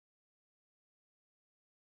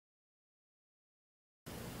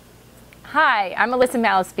Hi, I'm Alyssa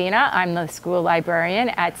Malaspina. I'm the school librarian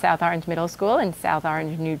at South Orange Middle School in South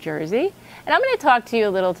Orange, New Jersey. And I'm going to talk to you a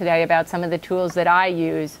little today about some of the tools that I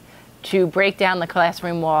use to break down the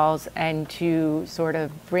classroom walls and to sort of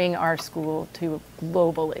bring our school to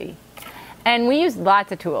globally. And we use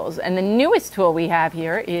lots of tools. And the newest tool we have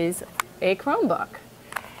here is a Chromebook.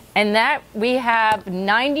 And that we have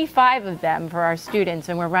 95 of them for our students,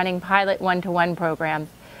 and we're running pilot one-to-one programs.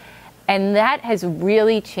 And that has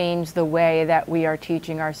really changed the way that we are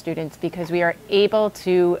teaching our students, because we are able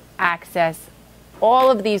to access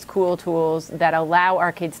all of these cool tools that allow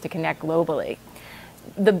our kids to connect globally.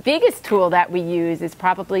 The biggest tool that we use is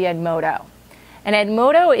probably Edmodo. And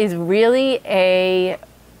Edmodo is really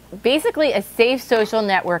basically a safe social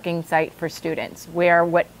networking site for students, where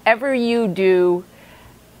whatever you do,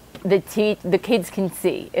 the kids can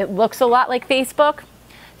see. It looks a lot like Facebook,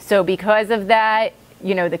 so because of that,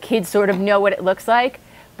 you know, the kids sort of know what it looks like,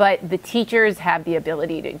 but the teachers have the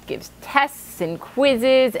ability to give tests and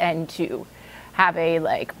quizzes and to have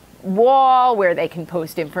a wall where they can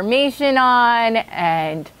post information on,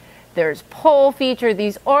 and there's poll feature,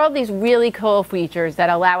 all these really cool features that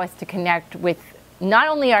allow us to connect with not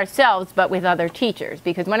only ourselves but with other teachers.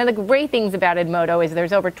 Because one of the great things about Edmodo is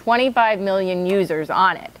there's over 25 million users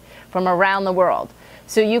on it from around the world.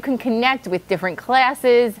 So you can connect with different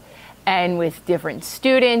classes and with different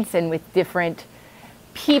students and with different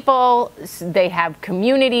people. They have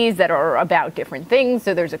communities that are about different things.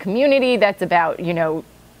 So there's a community that's about, you know,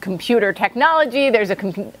 computer technology. There's a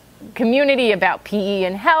community about PE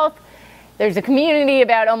and health. There's a community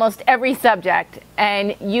about almost every subject.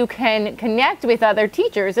 And you can connect with other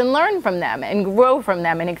teachers and learn from them and grow from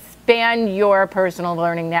them and expand your personal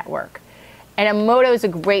learning network. And Edmodo is a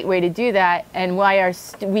great way to do that, and why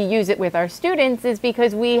we use it with our students is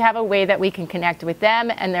because we have a way that we can connect with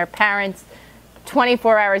them and their parents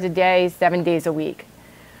 24 hours a day, 7 days a week.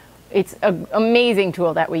 It's an amazing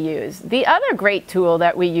tool that we use. The other great tool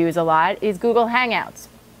that we use a lot is Google Hangouts.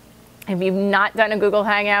 If you've not done a Google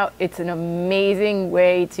Hangout, it's an amazing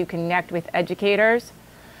way to connect with educators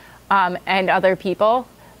and other people.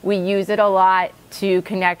 We use it a lot to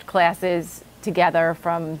connect classes together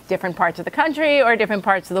from different parts of the country or different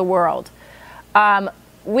parts of the world.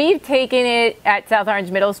 We've taken it at South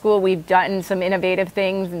Orange Middle School. We've done some innovative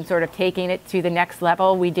things and sort of taking it to the next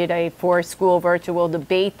level. We did a 4-school virtual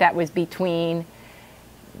debate that was between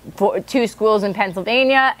 2 schools in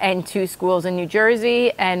Pennsylvania and 2 schools in New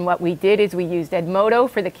Jersey. And what we did is we used Edmodo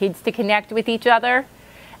for the kids to connect with each other.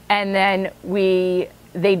 And then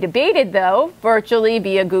they debated, though, virtually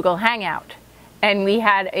via Google Hangout. And we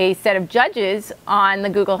had a set of judges on the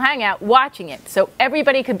Google Hangout watching it. So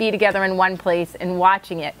everybody could be together in one place and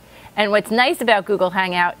watching it. And what's nice about Google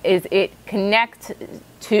Hangout is it connects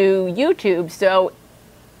to YouTube, so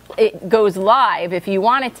it goes live if you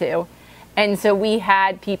want it to. And so we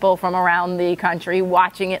had people from around the country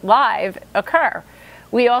watching it live occur.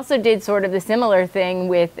 We also did sort of the similar thing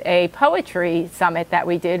with a poetry summit that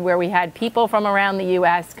we did, where we had people from around the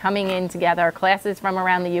U.S. coming in together, classes from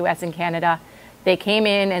around the U.S. and Canada. They came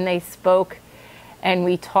in and they spoke, and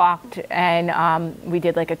we talked, and we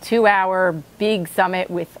did like a 2-hour big summit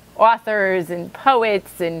with authors and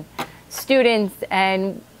poets and students,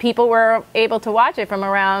 and people were able to watch it from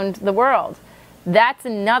around the world. That's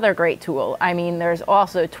another great tool. I mean, there's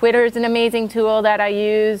also Twitter's an amazing tool that I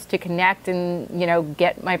use to connect and, you know,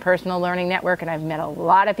 get my personal learning network, and I've met a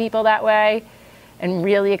lot of people that way and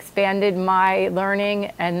really expanded my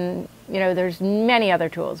learning. And you know, there's many other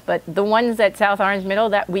tools, but the ones at South Orange Middle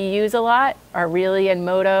that we use a lot are really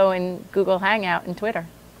Edmodo and Google Hangout and Twitter.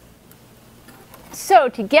 So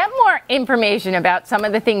to get more information about some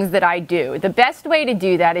of the things that I do, the best way to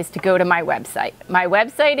do that is to go to my website. My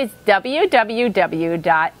website is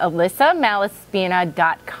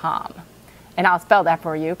www.alyssamalaspina.com. And I'll spell that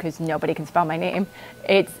for you because nobody can spell my name.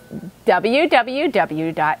 It's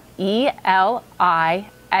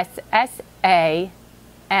www.alyssamalaspina.com.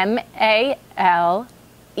 as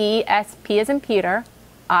in Peter,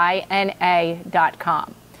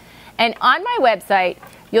 INA.com. And on my website,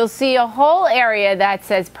 you'll see a whole area that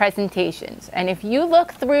says presentations. And if you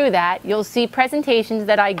look through that, you'll see presentations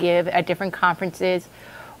that I give at different conferences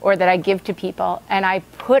or that I give to people. And I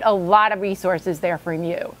put a lot of resources there for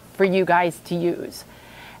you guys to use.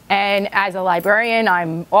 And as a librarian,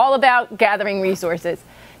 I'm all about gathering resources.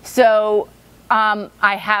 So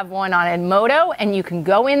I have one on Edmodo, and you can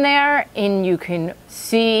go in there and you can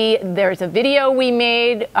see there's a video we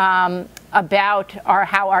made about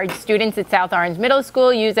how our students at South Orange Middle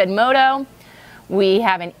School use Edmodo. We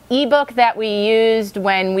have an ebook that we used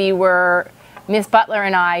when we were, Miss Butler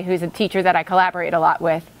and I, who's a teacher that I collaborate a lot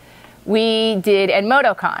with, we did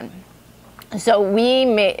EdmodoCon. So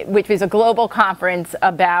which was a global conference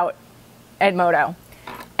about Edmodo.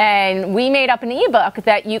 And we made up an ebook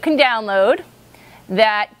that you can download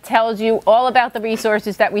that tells you all about the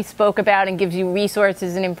resources that we spoke about and gives you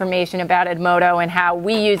resources and information about Edmodo and how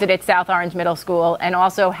we use it at South Orange Middle School, and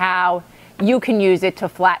also how you can use it to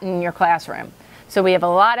flatten your classroom. So we have a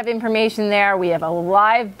lot of information there. We have a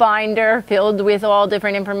live binder filled with all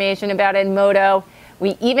different information about Edmodo.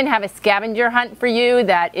 We even have a scavenger hunt for you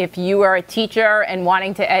that if you are a teacher and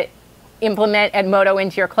wanting to implement Edmodo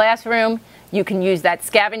into your classroom, you can use that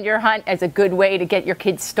scavenger hunt as a good way to get your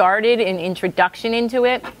kids started in introduction into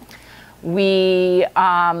it.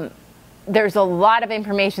 There's a lot of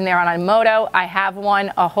information there on Edmodo. I have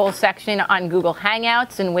a whole section on Google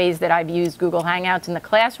Hangouts and ways that I've used Google Hangouts in the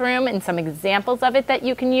classroom and some examples of it that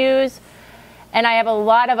you can use. And I have a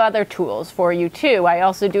lot of other tools for you too. I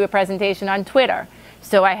also do a presentation on Twitter.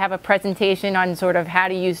 So I have a presentation on sort of how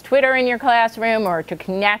to use Twitter in your classroom or to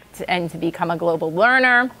connect and to become a global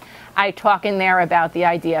learner. I talk in there about the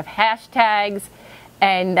idea of hashtags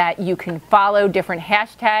and that you can follow different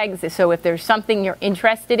hashtags. So if there's something you're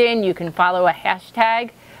interested in, you can follow a hashtag.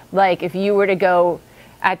 Like if you were to go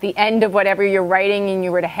at the end of whatever you're writing and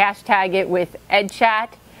you were to hashtag it with EdChat,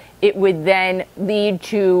 it would then lead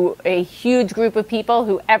to a huge group of people.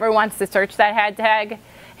 Whoever wants to search that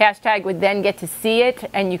hashtag would then get to see it,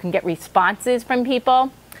 and you can get responses from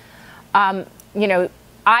people. I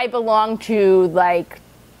belong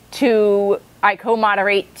to I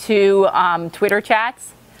co-moderate two Twitter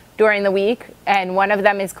chats during the week, and one of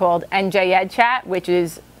them is called NJ Ed Chat, which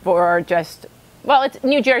is for it's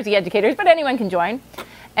New Jersey educators, but anyone can join.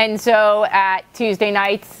 And so at Tuesday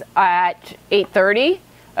nights at 8:30,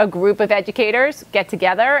 a group of educators get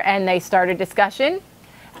together and they start a discussion.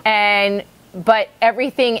 But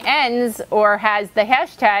everything ends or has the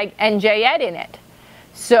hashtag NJEd in it.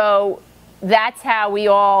 So that's how we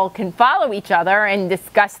all can follow each other and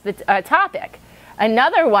discuss the topic.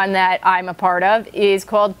 Another one that I'm a part of is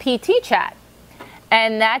called PT Chat.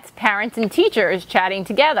 And that's parents and teachers chatting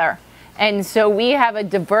together. And so we have a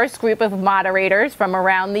diverse group of moderators from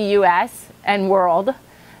around the US and world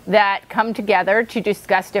that come together to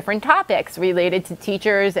discuss different topics related to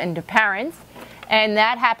teachers and to parents. And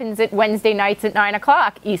that happens at Wednesday nights at 9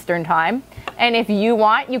 o'clock Eastern Time. And if you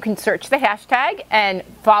want, you can search the hashtag and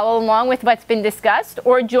follow along with what's been discussed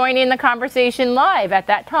or join in the conversation live at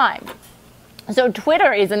that time. So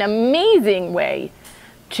Twitter is an amazing way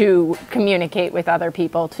to communicate with other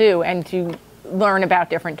people too and to learn about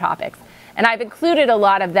different topics. And I've included a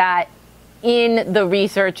lot of that in the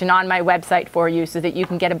research and on my website for you so that you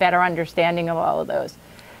can get a better understanding of all of those.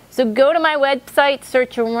 So go to my website,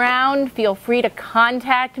 search around, feel free to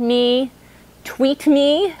contact me, tweet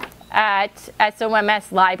me at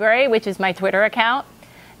SOMS Library, which is my Twitter account,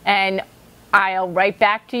 and I'll write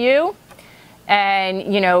back to you. And,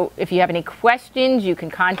 if you have any questions, you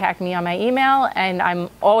can contact me on my email, and I'm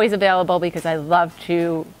always available because I love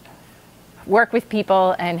to work with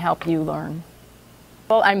people and help you learn.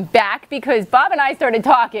 Well, I'm back because Bob and I started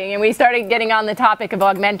talking, and we started getting on the topic of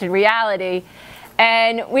augmented reality.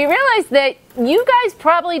 And we realized that you guys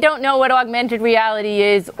probably don't know what augmented reality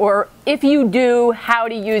is, or if you do, how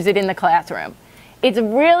to use it in the classroom. It's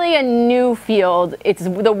really a new field. It's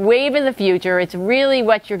the wave of the future. It's really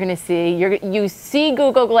what you're going to see. You see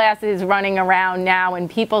Google Glasses running around now and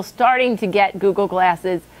people starting to get Google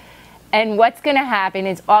Glasses. And what's going to happen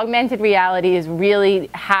is augmented reality is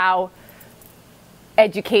really how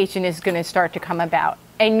education is going to start to come about.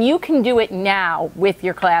 And you can do it now with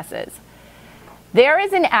your classes. There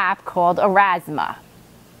is an app called Erasma.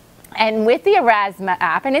 And with the Erasma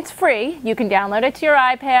app, and it's free, you can download it to your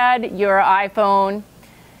iPad, your iPhone,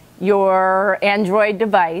 your Android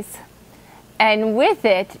device. And with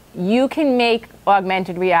it, you can make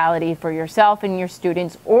augmented reality for yourself and your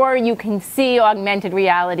students, or you can see augmented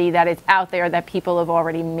reality that is out there that people have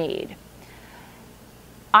already made.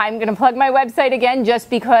 I'm going to plug my website again just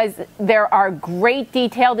because there are great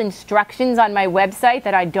detailed instructions on my website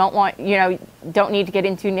that I don't need to get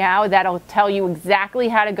into now, that'll tell you exactly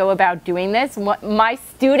how to go about doing this. My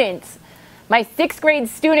students, my 6th grade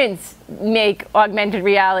students make augmented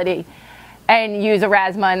reality and use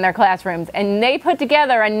Erasma in their classrooms. And they put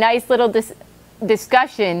together a nice little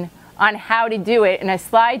discussion on how to do it in a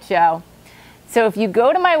slideshow. So if you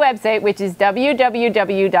go to my website, which is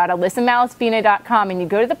www.alyssamalaspina.com, and you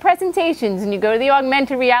go to the presentations and you go to the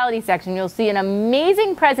augmented reality section, you'll see an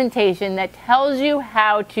amazing presentation that tells you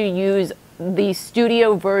how to use the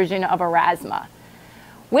studio version of Erasma.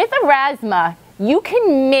 With Erasma, you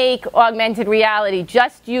can make augmented reality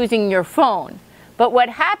just using your phone. But what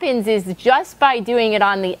happens is just by doing it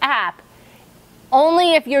on the app,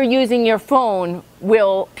 only if you're using your phone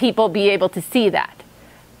will people be able to see that.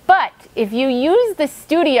 But if you use the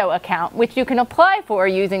studio account, which you can apply for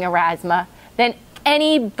using Erasmus, then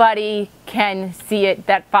anybody can see it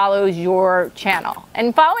that follows your channel.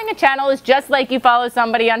 And following a channel is just like you follow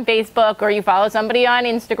somebody on Facebook or you follow somebody on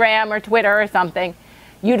Instagram or Twitter or something.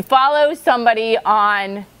 You'd follow somebody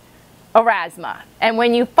on Erasmus. And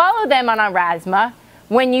when you follow them on Erasmus,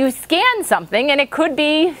 when you scan something, and it could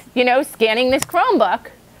be, you know, scanning this Chromebook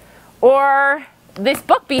or this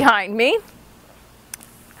book behind me,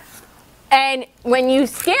 and when you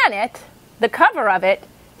scan it, the cover of it,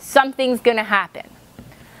 something's going to happen.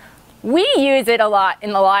 We use it a lot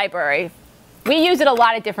in the library. We use it a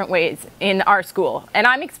lot of different ways in our school, and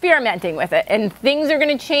I'm experimenting with it, and things are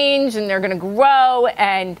going to change and they're going to grow,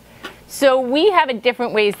 and so we have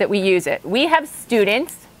different ways that we use it. We have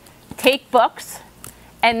students take books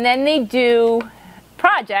and then they do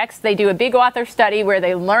projects. They do a big author study where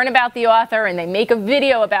they learn about the author and they make a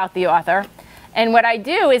video about the author. And what I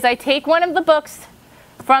do is I take one of the books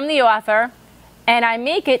from the author and I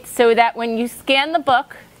make it so that when you scan the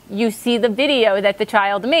book, you see the video that the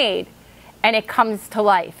child made, and it comes to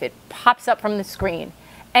life. It pops up from the screen.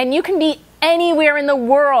 And you can be anywhere in the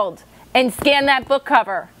world and scan that book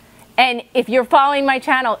cover. And if you're following my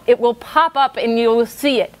channel, it will pop up and you'll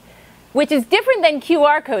see it, which is different than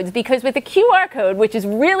QR codes, because with a QR code, which is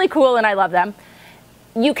really cool and I love them,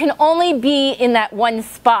 you can only be in that one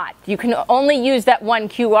spot. You can only use that one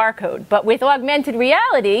QR code. But with augmented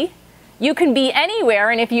reality, you can be anywhere,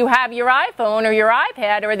 and if you have your iPhone or your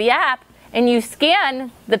iPad or the app and you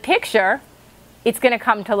scan the picture, it's going to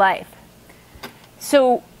come to life.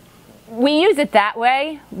 So we use it that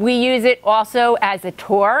way. We use it also as a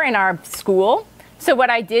tour in our school. So what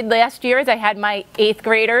I did last year is I had my 8th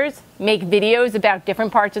graders make videos about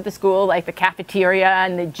different parts of the school, like the cafeteria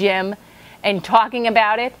and the gym, and talking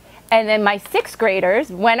about it. And then my 6th graders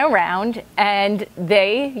went around and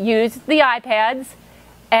they used the iPads,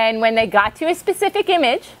 and when they got to a specific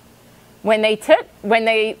image, when they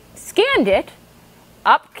scanned it,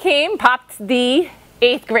 popped the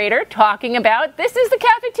 8th grader talking about, this is the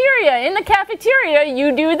cafeteria. In the cafeteria,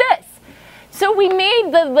 you do this. So we made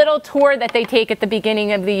the little tour that they take at the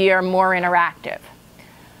beginning of the year more interactive.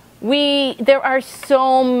 There are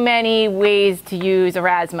so many ways to use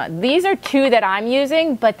Erasmus. These are 2 that I'm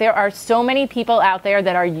using, but there are so many people out there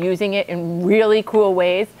that are using it in really cool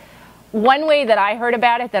ways. One way that I heard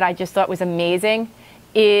about it that I just thought was amazing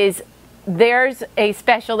is there's a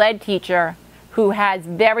special ed teacher who has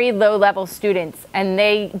very low-level students, and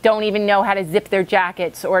they don't even know how to zip their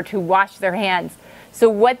jackets or to wash their hands. So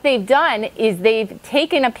what they've done is they've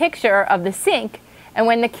taken a picture of the sink, and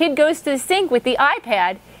when the kid goes to the sink with the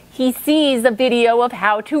iPad, he sees a video of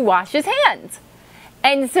how to wash his hands.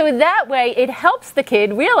 And so that way it helps the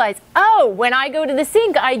kid realize, oh, when I go to the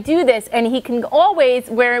sink, I do this, and he can always,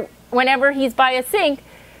 whenever he's by a sink,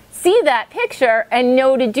 see that picture and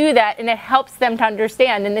know to do that, and it helps them to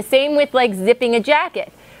understand. And the same with like zipping a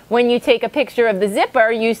jacket. When you take a picture of the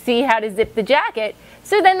zipper, you see how to zip the jacket.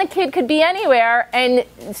 So then the kid could be anywhere and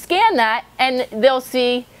scan that, and they'll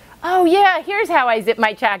see, oh yeah, here's how I zip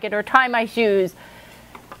my jacket or tie my shoes.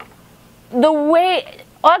 The way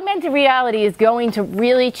augmented reality is going to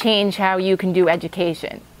really change how you can do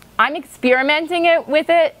education. I'm experimenting with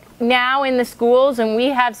it now in the schools, and we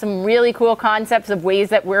have some really cool concepts of ways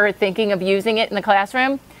that we're thinking of using it in the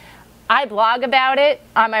classroom. I blog about it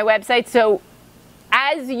on my website, so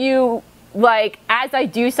as I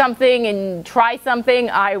do something and try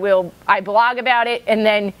something, I blog about it, and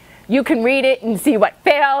then you can read it and see what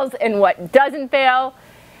fails and what doesn't fail,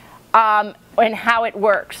 and how it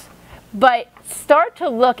works. But start to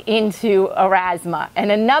look into Erasmus.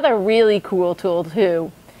 And another really cool tool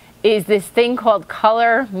too is this thing called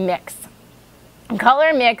Color Mix.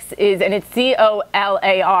 Color Mix is, and it's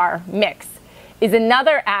C-O-L-A-R, Mix, is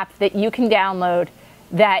another app that you can download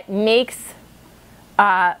that makes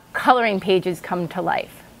coloring pages come to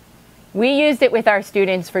life. We used it with our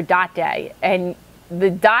students for Dot Day, and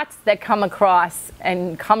the dots that come across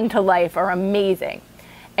and come to life are amazing.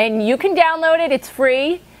 And you can download it, it's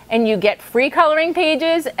free, and you get free coloring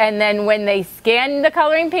pages, and then when they scan the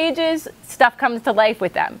coloring pages, stuff comes to life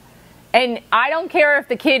with them. And I don't care if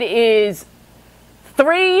the kid is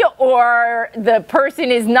 3 or the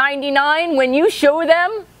person is 99, when you show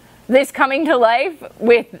them this coming to life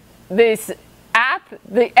with this app,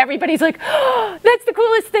 everybody's like, oh, that's the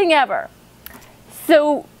coolest thing ever.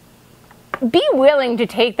 So be willing to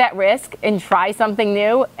take that risk and try something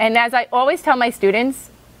new. And as I always tell my students,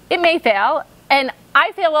 it may fail, and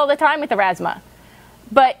I fail all the time with Erasmus.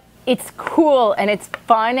 but it's cool and it's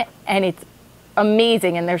fun and it's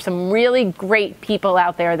amazing, and there's some really great people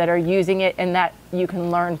out there that are using it and that you can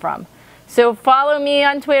learn from. So follow me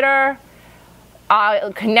on Twitter.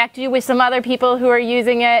 I'll connect you with some other people who are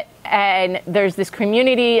using it, and there's this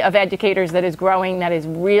community of educators that is growing that is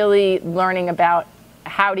really learning about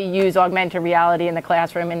how to use augmented reality in the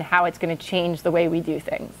classroom and how it's going to change the way we do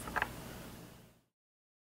things.